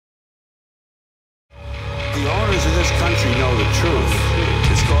The owners of this country know the truth.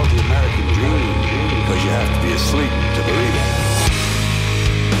 It's called the American dream because you have to be asleep to believe it.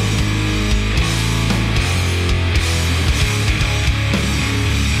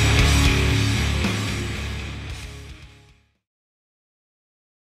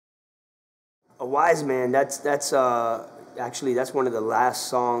 A Wise Man, actually that's one of the last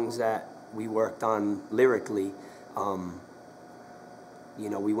songs that we worked on lyrically. You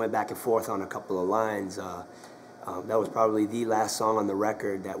know, we went back and forth on a couple of lines. That was probably the last song on the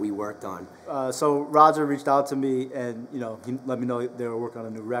record that we worked on. So Roger reached out to me, and he let me know they were working on a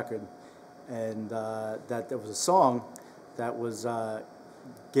new record, and that there was a song that was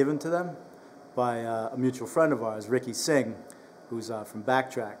given to them by a mutual friend of ours, Ricky Singh, who's from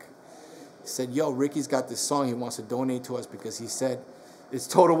Backtrack. He said, "Yo, Ricky's got this song he wants to donate to us because he said it's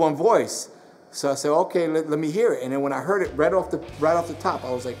total one voice." So I said, "Okay, let me hear it." And then when I heard it right off the top,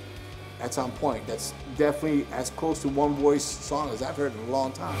 I was like, "That's on point. That's definitely as close to one voice song as I've heard in a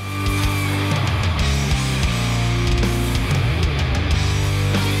long time."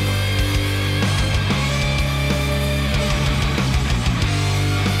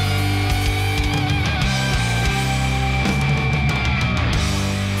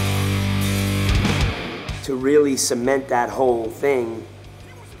 To really cement that whole thing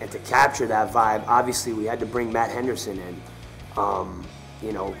and to capture that vibe, obviously we had to bring Matt Henderson in.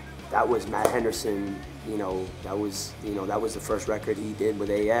 You know, that was Matt Henderson. That was the first record he did with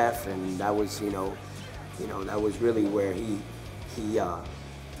AF, and that was that was really where he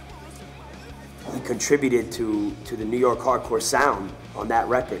contributed to the New York hardcore sound on that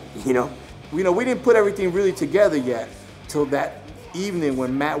record. We didn't put everything really together yet till that evening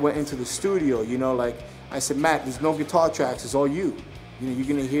when Matt went into the studio. Like I said, "Matt, there's no guitar tracks. It's all you. You're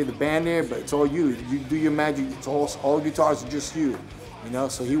gonna hear the band there, but it's all you. You do your magic. It's all guitars are just you."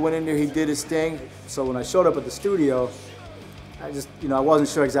 So he went in there, he did his thing. So when I showed up at the studio, I wasn't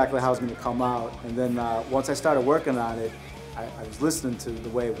sure exactly how it was going to come out. And then once I started working on it, I was listening to the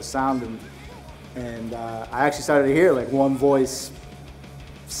way it was sounding, and I actually started to hear like one voice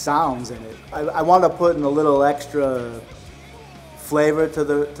sounds in it. I wound up putting a little extra flavor to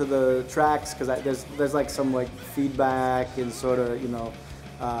the tracks because there's like some like feedback and sort of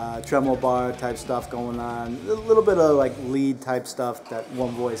tremolo bar type stuff going on, a little bit of like lead type stuff that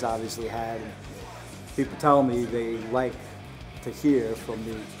one voice obviously had. And people tell me they like to hear from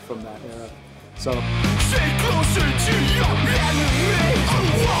that era. So stay closer to your enemy. A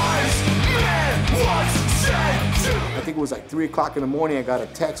wise man once said. I think it was like 3 o'clock in the morning. I got a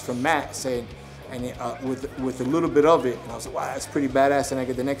text from Matt saying, and with a little bit of it, and I was like, "Wow, that's pretty badass." And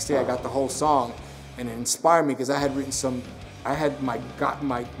the next day, I got the whole song, and it inspired me because I had written I had my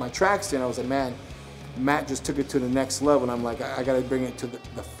tracks in. I was like, "Man, Matt just took it to the next level," and I'm like, I got to bring it to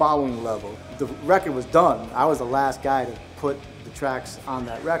the following level. The record was done. I was the last guy to put the tracks on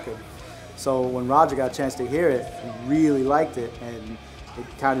that record. So when Roger got a chance to hear it, he really liked it, and it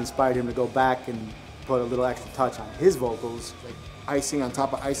kind of inspired him to go back and put a little extra touch on his vocals. Like icing on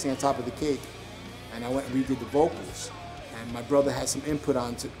top of the cake. And I went and redid the vocals. And my brother had some input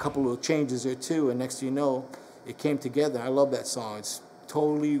on a couple of changes there too, and next thing you know, it came together. I love that song. It's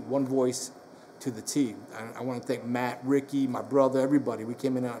totally one voice to the T. I want to thank Matt, Ricky, my brother, everybody. We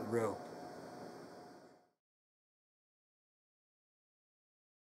came in out real.